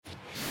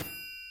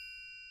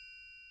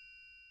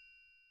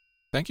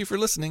Thank you for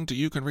listening to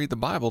You Can Read the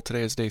Bible.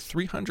 Today is day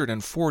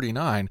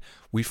 349.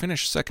 We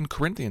finished 2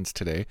 Corinthians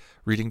today,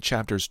 reading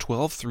chapters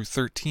 12 through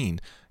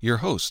 13. Your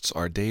hosts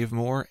are Dave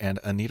Moore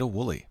and Anita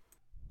Woolley.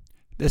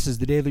 This is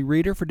the Daily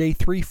Reader for day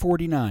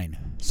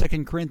 349,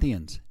 2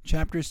 Corinthians,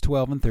 chapters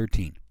 12 and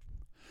 13.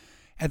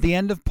 At the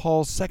end of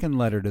Paul's second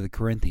letter to the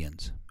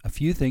Corinthians, a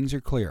few things are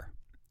clear.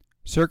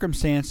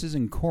 Circumstances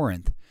in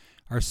Corinth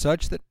are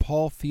such that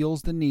Paul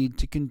feels the need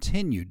to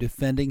continue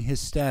defending his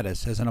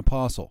status as an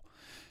apostle.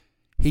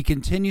 He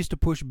continues to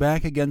push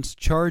back against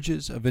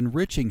charges of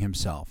enriching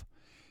himself,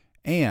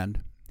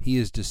 and he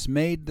is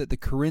dismayed that the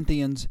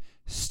Corinthians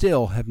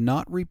still have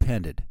not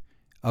repented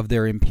of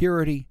their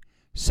impurity,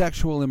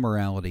 sexual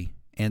immorality,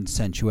 and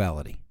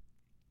sensuality.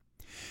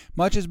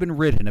 Much has been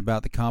written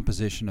about the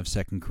composition of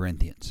 2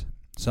 Corinthians.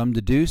 Some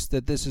deduce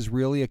that this is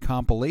really a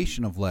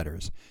compilation of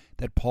letters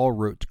that Paul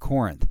wrote to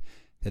Corinth,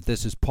 that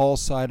this is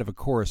Paul's side of a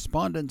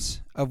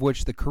correspondence of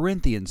which the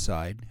Corinthian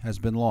side has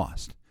been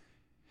lost.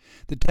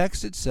 The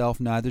text itself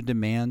neither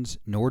demands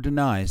nor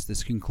denies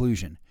this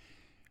conclusion,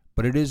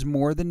 but it is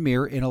more than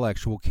mere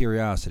intellectual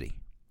curiosity.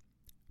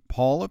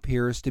 Paul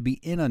appears to be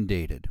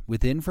inundated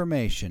with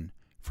information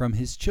from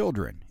his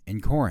children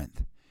in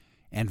Corinth,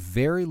 and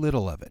very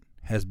little of it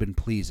has been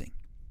pleasing.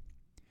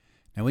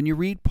 Now, when you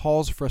read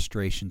Paul's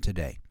frustration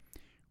today,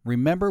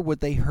 remember what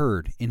they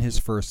heard in his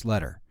first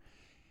letter.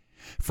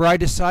 For I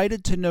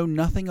decided to know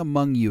nothing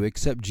among you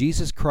except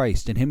Jesus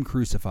Christ and Him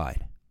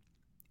crucified.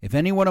 If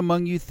anyone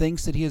among you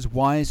thinks that he is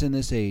wise in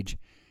this age,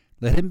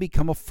 let him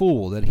become a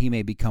fool that he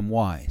may become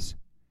wise.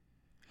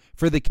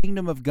 For the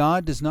kingdom of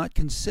God does not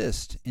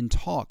consist in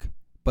talk,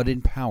 but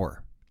in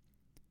power.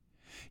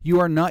 You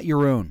are not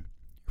your own,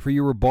 for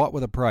you were bought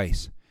with a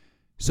price.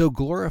 So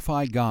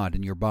glorify God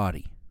in your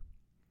body.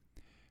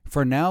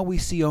 For now we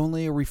see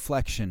only a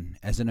reflection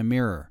as in a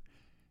mirror.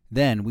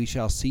 Then we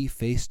shall see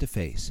face to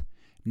face.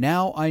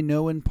 Now I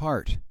know in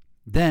part.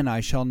 Then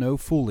I shall know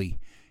fully,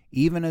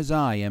 even as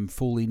I am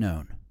fully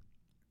known.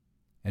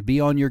 And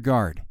be on your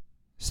guard.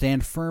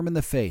 Stand firm in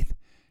the faith.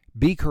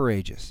 Be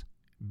courageous.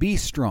 Be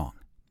strong.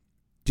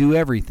 Do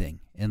everything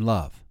in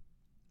love.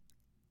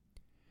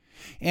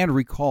 And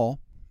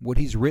recall what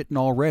he's written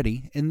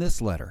already in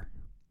this letter.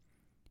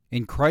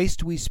 In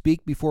Christ we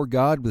speak before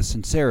God with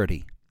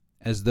sincerity,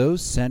 as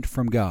those sent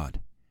from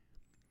God.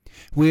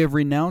 We have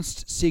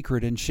renounced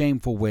secret and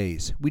shameful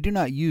ways. We do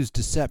not use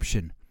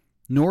deception,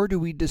 nor do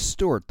we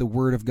distort the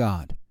word of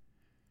God.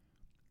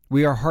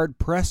 We are hard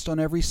pressed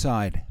on every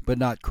side, but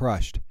not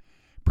crushed,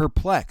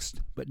 perplexed,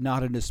 but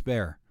not in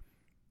despair,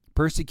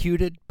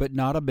 persecuted, but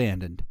not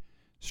abandoned,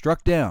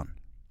 struck down,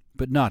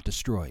 but not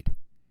destroyed.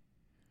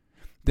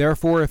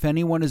 Therefore, if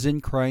anyone is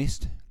in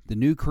Christ, the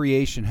new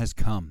creation has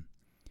come.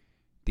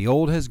 The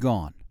old has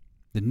gone,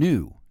 the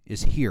new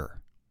is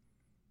here.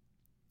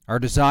 Our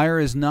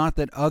desire is not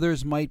that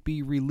others might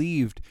be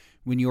relieved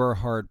when you are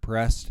hard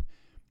pressed,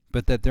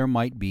 but that there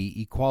might be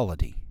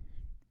equality.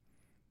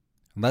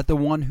 Let the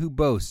one who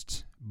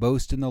boasts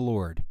boast in the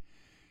Lord.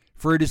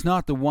 For it is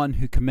not the one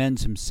who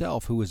commends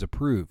himself who is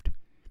approved,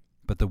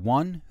 but the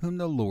one whom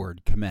the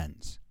Lord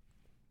commends.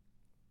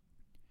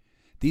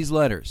 These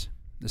letters,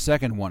 the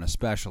second one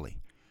especially,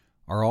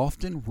 are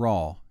often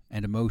raw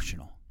and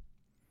emotional.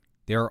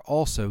 They are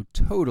also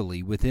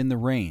totally within the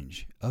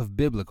range of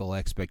biblical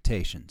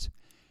expectations.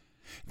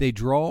 They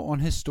draw on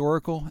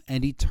historical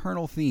and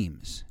eternal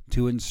themes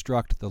to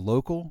instruct the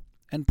local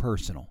and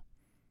personal,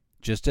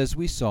 just as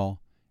we saw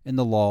in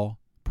the law,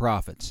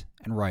 prophets,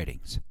 and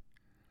writings.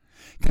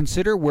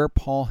 Consider where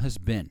Paul has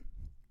been,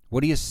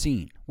 what he has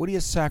seen, what he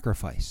has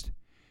sacrificed,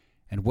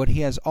 and what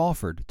he has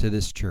offered to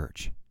this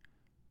church.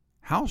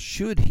 How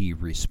should he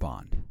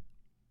respond?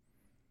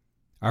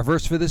 Our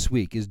verse for this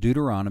week is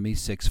Deuteronomy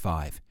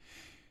 6:5.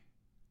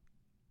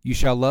 You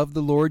shall love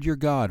the Lord your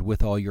God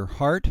with all your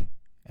heart,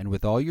 and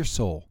with all your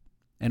soul,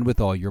 and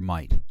with all your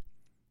might.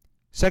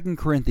 2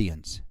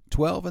 Corinthians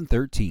 12 and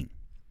 13.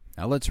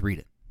 Now let's read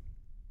it.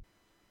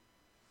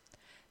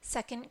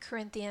 2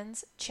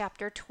 Corinthians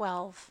chapter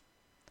 12.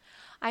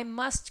 I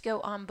must go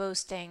on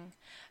boasting.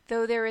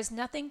 Though there is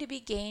nothing to be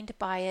gained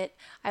by it,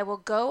 I will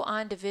go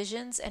on to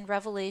visions and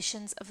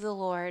revelations of the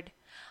Lord.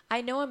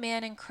 I know a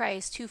man in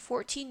Christ who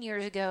 14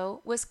 years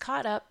ago was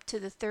caught up to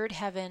the third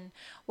heaven,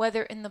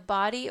 whether in the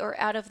body or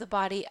out of the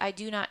body I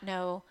do not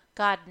know,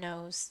 God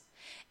knows.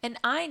 And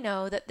I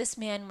know that this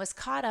man was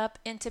caught up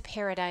into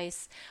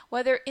paradise,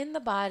 whether in the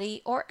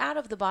body or out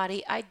of the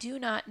body I do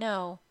not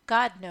know,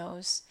 God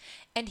knows.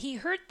 And he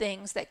heard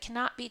things that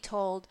cannot be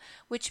told,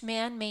 which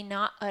man may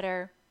not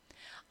utter.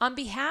 On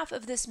behalf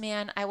of this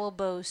man I will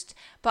boast,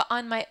 but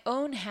on my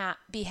own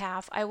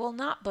behalf I will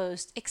not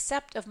boast,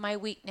 except of my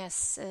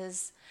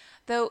weaknesses.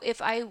 Though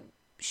if I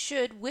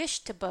should wish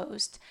to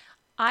boast,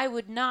 I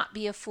would not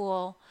be a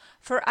fool,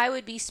 for I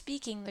would be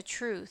speaking the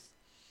truth.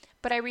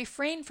 But I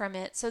refrain from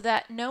it, so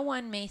that no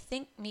one may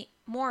think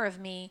more of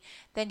me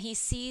than he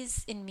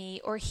sees in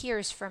me or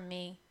hears from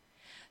me.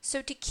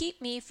 So to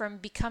keep me from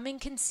becoming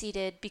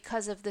conceited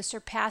because of the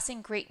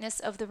surpassing greatness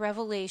of the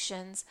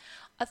revelations,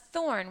 a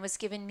thorn was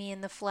given me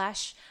in the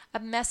flesh, a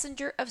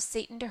messenger of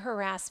Satan to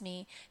harass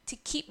me, to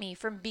keep me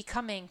from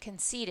becoming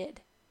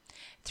conceited.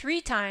 3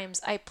 times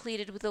I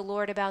pleaded with the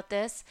Lord about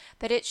this,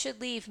 that it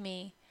should leave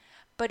me.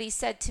 But he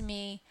said to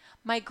me,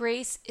 My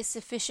grace is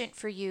sufficient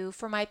for you,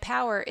 for my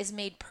power is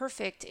made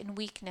perfect in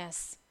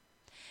weakness.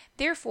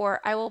 Therefore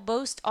I will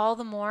boast all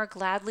the more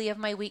gladly of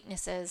my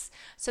weaknesses,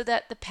 so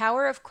that the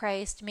power of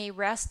Christ may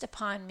rest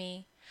upon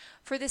me.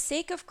 For the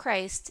sake of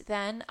Christ,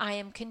 then, I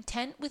am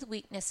content with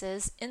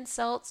weaknesses,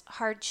 insults,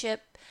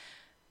 hardship,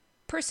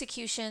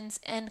 persecutions,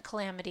 and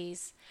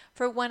calamities.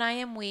 For when I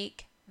am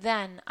weak,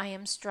 then I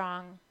am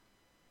strong.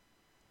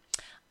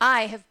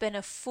 I have been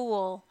a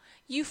fool.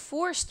 You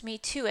forced me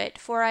to it,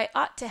 for I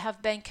ought to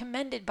have been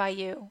commended by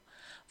you.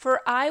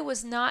 For I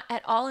was not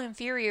at all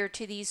inferior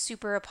to these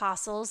super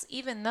apostles,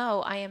 even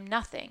though I am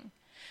nothing.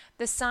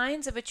 The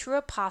signs of a true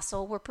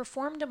apostle were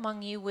performed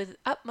among you with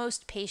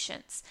utmost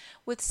patience,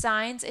 with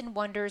signs and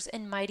wonders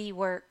and mighty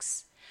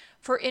works.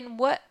 For in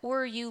what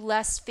were you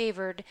less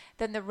favored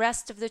than the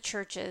rest of the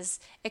churches,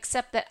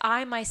 except that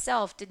I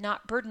myself did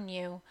not burden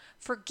you?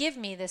 Forgive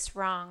me this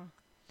wrong.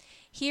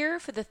 Here,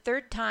 for the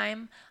 3rd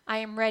time, I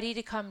am ready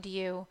to come to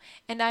you,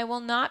 and I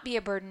will not be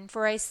a burden,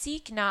 for I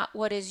seek not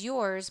what is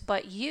yours,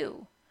 but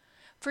you.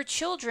 For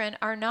children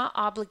are not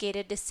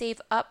obligated to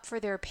save up for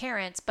their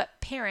parents,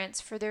 but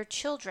parents for their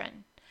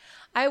children.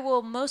 I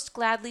will most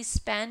gladly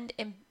spend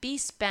and be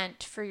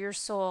spent for your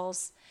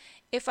souls.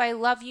 If I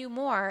love you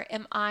more,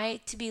 am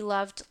I to be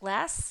loved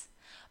less?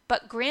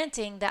 But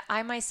granting that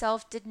I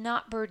myself did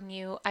not burden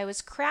you, I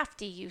was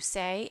crafty, you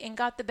say, and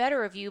got the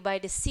better of you by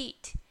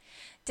deceit.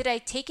 Did I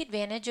take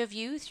advantage of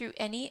you through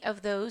any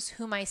of those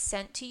whom I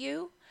sent to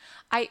you?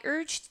 I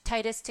urged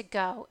Titus to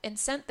go, and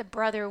sent the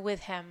brother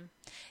with him.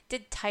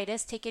 Did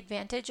Titus take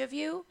advantage of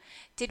you?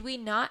 Did we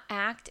not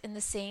act in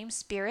the same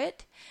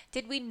spirit?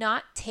 Did we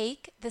not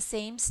take the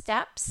same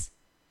steps?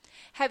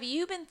 Have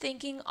you been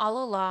thinking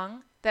all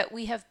along that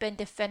we have been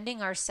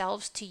defending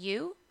ourselves to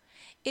you?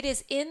 It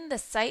is in the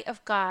sight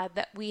of God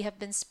that we have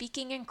been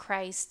speaking in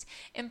Christ,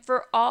 and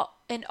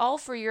all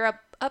for your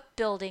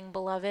upbuilding,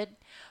 beloved.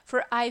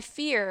 For I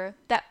fear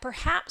that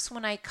perhaps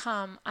when I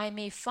come I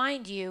may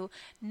find you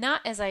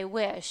not as I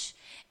wish,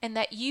 and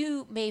that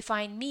you may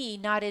find me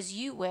not as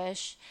you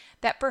wish,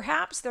 that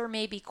perhaps there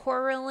may be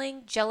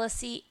quarreling,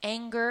 jealousy,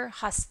 anger,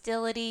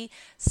 hostility,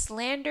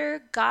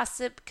 slander,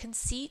 gossip,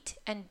 conceit,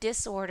 and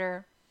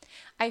disorder.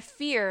 I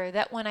fear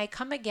that when I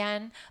come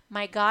again,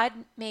 my God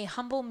may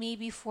humble me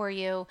before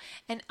you,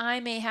 and I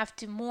may have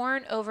to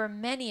mourn over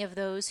many of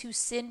those who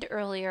sinned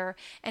earlier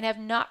and have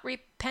not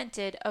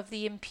repented of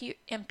the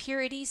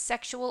impurity,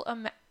 sexual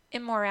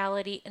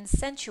immorality, and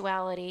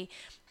sensuality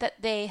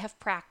that they have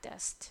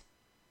practiced.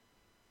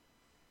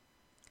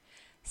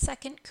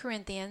 2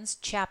 Corinthians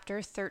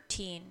chapter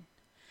 13.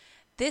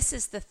 This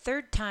is the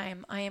 3rd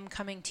time I am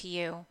coming to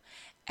you.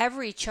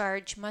 Every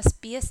charge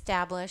must be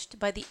established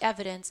by the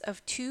evidence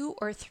of 2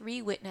 or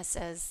 3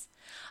 witnesses.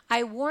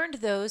 I warned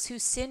those who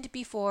sinned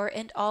before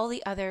and all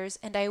the others,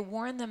 and I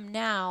warn them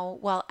now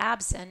while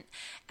absent,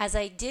 as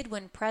I did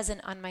when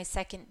present on my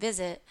 2nd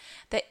visit,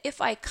 that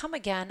if I come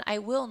again I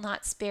will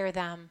not spare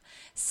them,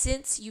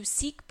 since you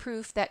seek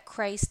proof that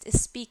Christ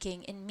is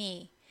speaking in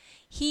me.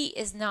 He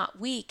is not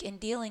weak in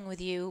dealing with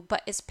you,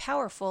 but is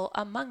powerful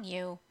among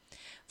you.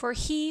 For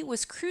he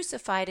was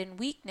crucified in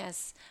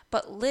weakness,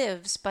 but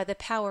lives by the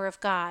power of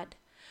God.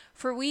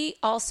 For we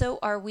also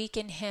are weak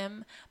in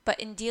him, but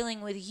in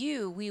dealing with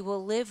you we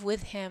will live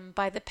with him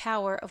by the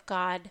power of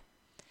God.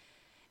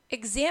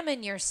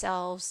 Examine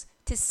yourselves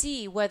to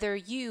see whether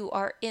you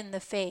are in the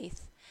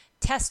faith.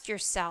 Test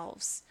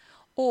yourselves.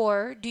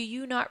 Or do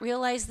you not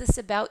realize this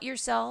about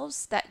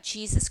yourselves, that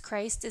Jesus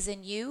Christ is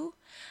in you?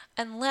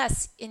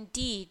 Unless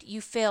indeed you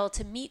fail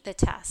to meet the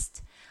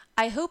test.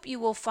 I hope you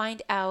will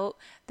find out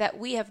that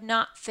we have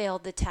not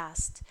failed the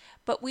test,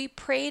 but we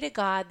pray to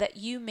God that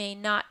you may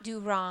not do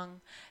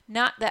wrong,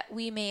 not that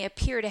we may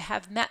appear to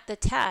have met the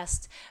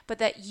test, but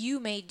that you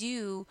may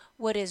do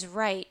what is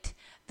right,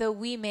 though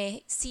we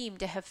may seem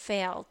to have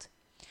failed.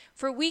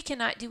 For we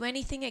cannot do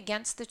anything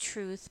against the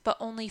truth, but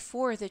only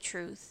for the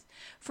truth.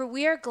 For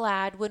we are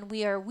glad when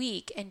we are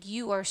weak and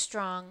you are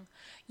strong.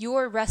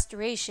 Your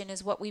restoration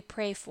is what we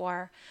pray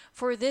for.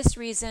 For this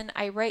reason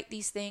I write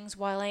these things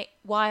while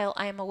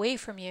I am away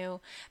from you,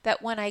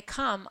 that when I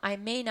come I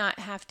may not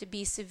have to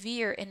be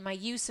severe in my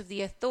use of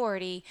the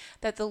authority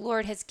that the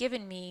Lord has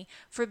given me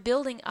for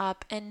building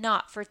up and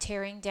not for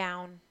tearing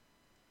down.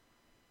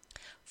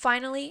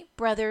 Finally,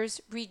 brothers,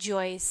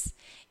 rejoice.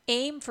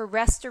 Aim for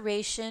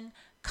restoration.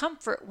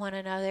 Comfort one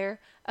another,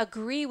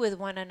 agree with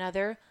one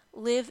another,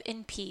 live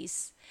in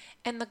peace,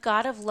 and the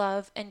God of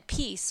love and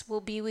peace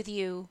will be with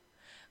you.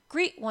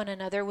 Greet one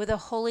another with a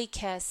holy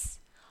kiss.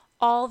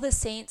 All the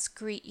saints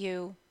greet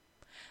you.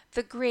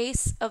 The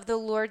grace of the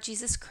Lord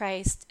Jesus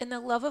Christ and the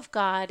love of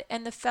God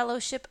and the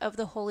fellowship of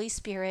the Holy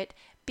Spirit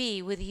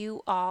be with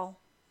you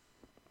all.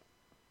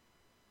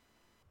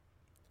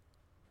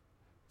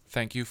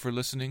 Thank you for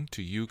listening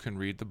to You Can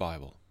Read the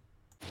Bible.